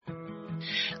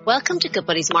Welcome to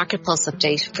Goodbody's Market Pulse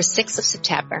update for 6th of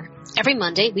September. Every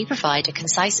Monday, we provide a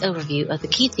concise overview of the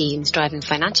key themes driving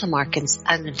financial markets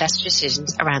and investor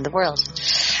decisions around the world.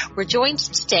 We're joined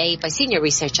today by Senior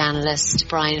Research Analyst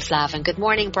Brian Flavin. Good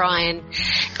morning, Brian.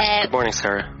 Good morning,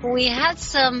 Sarah. We had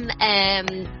some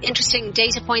interesting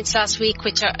data points last week,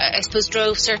 which I suppose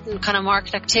drove certain kind of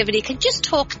market activity. Can you just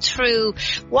talk through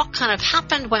what kind of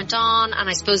happened, went on, and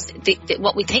I suppose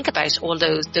what we think about all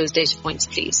those data points,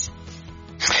 please?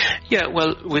 Yeah,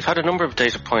 well, we've had a number of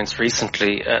data points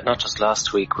recently, not just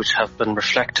last week, which have been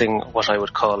reflecting what I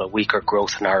would call a weaker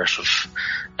growth narrative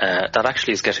that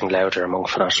actually is getting louder among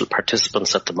financial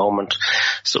participants at the moment.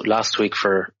 So last week,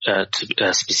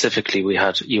 specifically, we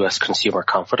had US consumer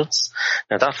confidence.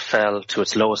 Now that fell to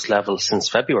its lowest level since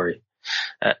February.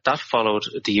 That followed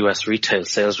the US retail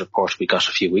sales report we got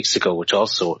a few weeks ago, which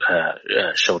also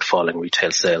showed falling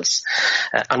retail sales.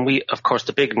 And of course,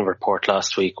 the big report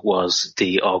last week was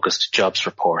the August jobs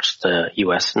report, the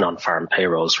US non-farm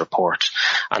payrolls report.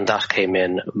 And that came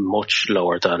in much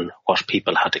lower than what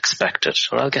people had expected.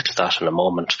 And I'll get to that in a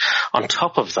moment. On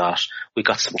top of that, we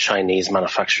got some Chinese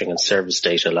manufacturing and service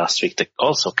data last week that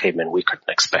also came in weaker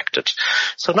than expected.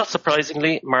 So not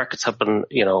surprisingly, markets have been,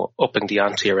 upping the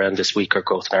ante around this weaker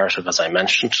growth narrative, as I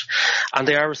mentioned, and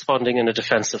they are responding in a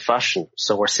defensive fashion.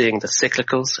 So we're seeing that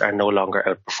cyclicals are no longer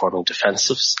outperforming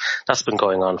defensives. That's been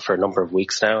going on for a number of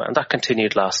weeks now, and that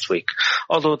continued last week.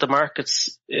 Although the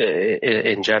markets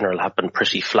in general have been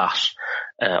pretty flat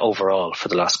overall for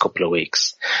the last couple of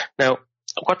weeks. Now,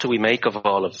 what do we make of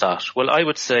all of that? Well, I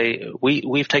would say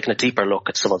we've taken a deeper look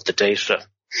at some of the data.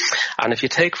 And if you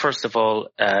take, first of all,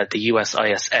 the US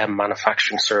ISM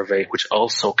manufacturing survey, which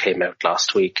also came out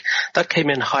last week, that came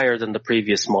in higher than the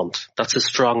previous month. That's a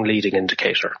strong leading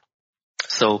indicator.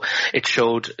 So it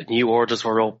showed new orders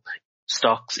were up,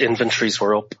 stocks, inventories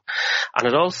were up. And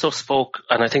it also spoke,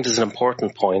 and I think this is an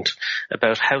important point,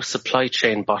 about how supply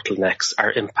chain bottlenecks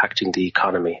are impacting the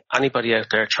economy. Anybody out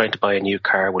there trying to buy a new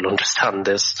car will understand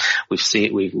this.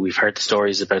 We've heard the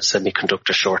stories about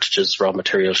semiconductor shortages, raw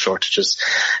material shortages,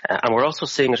 and we're also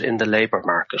seeing it in the labour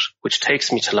market, which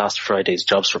takes me to last Friday's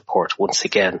jobs report once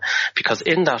again, because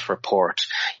in that report,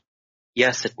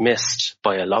 yes, it missed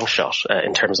by a long shot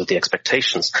in terms of the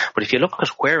expectations. But if you look at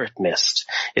where it missed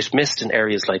in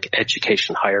areas like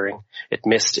education hiring. It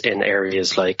missed in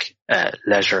areas like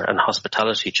leisure and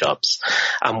hospitality jobs.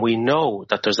 And we know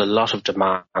that there's a lot of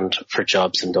demand for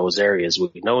jobs in those areas.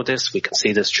 We know this. We can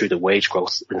see this through the wage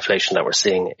growth inflation that we're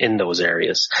seeing in those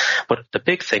areas. But the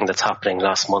big thing that's happening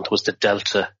last month was the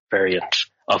Delta variant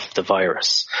of the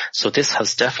virus. So this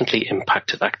has definitely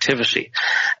impacted activity.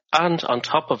 And on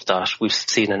top of that, we've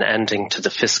seen an ending to the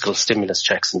fiscal stimulus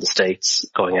checks in the States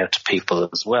going out to people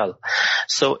as well.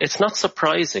 So it's not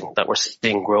surprising that we're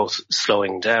seeing growth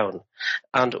slowing down.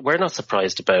 And we're not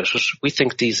surprised about it. We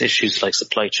think these issues like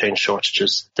supply chain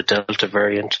shortages, the Delta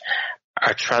variant,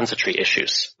 are transitory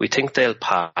issues. We think they'll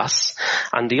pass.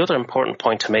 And the other important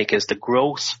point to make is the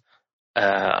growth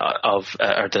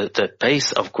the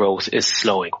pace of growth is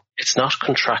slowing. It's not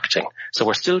contracting. So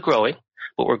we're still growing,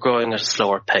 but we're growing at a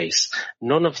slower pace.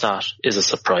 None of that is a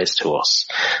surprise to us.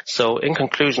 So in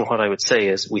conclusion, what I would say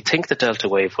is we think the Delta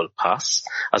wave will pass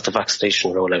as the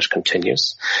vaccination rollout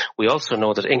continues. We also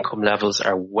know that income levels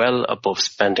are well above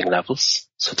spending levels.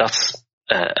 So that's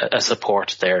a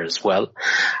support there as well.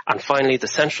 And finally, the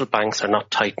central banks are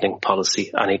not tightening policy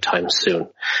anytime soon.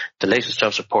 The latest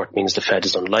jobs report means the Fed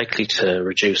is unlikely to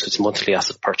reduce its monthly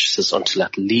asset purchases until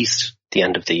at least the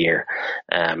end of the year,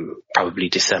 probably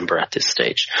December at this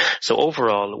stage. So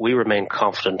overall, we remain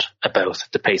confident about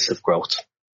the pace of growth.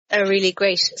 A really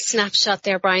great snapshot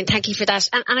there, Brian. Thank you for that.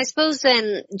 And I suppose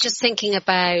then just thinking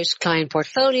about client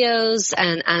portfolios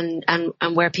and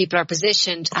where people are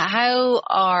positioned, how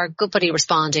are Goodbody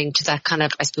responding to that kind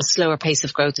of, I suppose, slower pace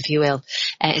of growth, if you will,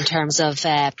 in terms of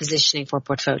positioning for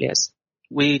portfolios?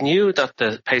 We knew that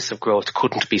the pace of growth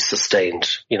couldn't be sustained.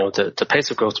 The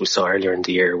pace of growth we saw earlier in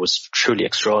the year was truly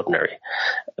extraordinary.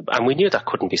 And we knew that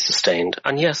couldn't be sustained.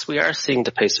 And yes, we are seeing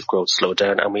the pace of growth slow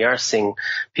down, and we are seeing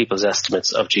people's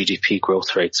estimates of GDP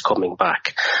growth rates coming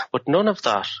back. But none of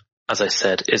that, as I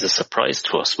said, is a surprise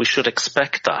to us. We should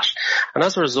expect that. And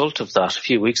as a result of that, a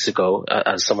few weeks ago,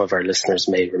 as some of our listeners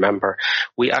may remember,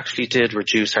 we actually did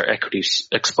reduce our equity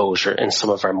exposure in some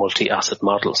of our multi-asset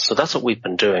models. So that's what we've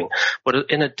been doing. But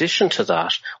in addition to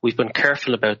that, we've been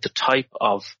careful about the type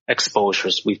of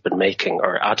exposures we've been making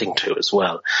or adding to as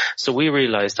well. So we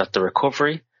realized that the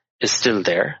recovery is still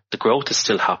there. The growth is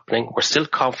still happening. We're still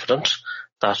confident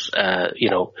that,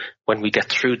 when we get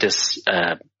through this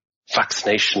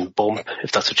vaccination bump,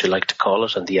 if that's what you like to call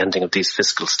it, and the ending of these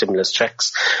fiscal stimulus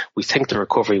checks, we think the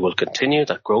recovery will continue,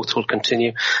 that growth will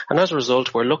continue, and as a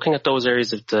result, we're looking at those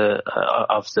areas of the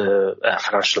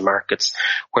financial markets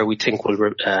where we think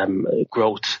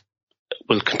growth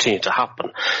will continue to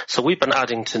happen. So we've been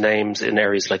adding to names in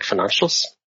areas like financials.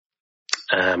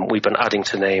 We've been adding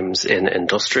to names in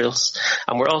industrials,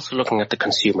 and we're also looking at the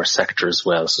consumer sector as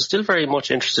well. So still very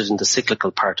much interested in the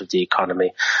cyclical part of the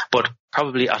economy, but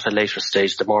probably at a later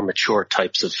stage, the more mature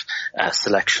types of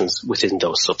selections within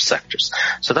those subsectors.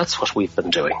 So that's what we've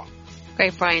been doing.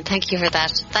 Great, Brian. Thank you for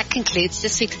that. That concludes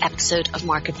this week's episode of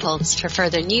Market Pulse. For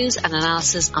further news and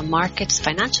analysis on markets,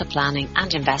 financial planning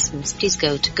and investments, please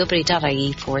go to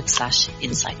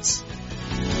goodbody.ie/insights.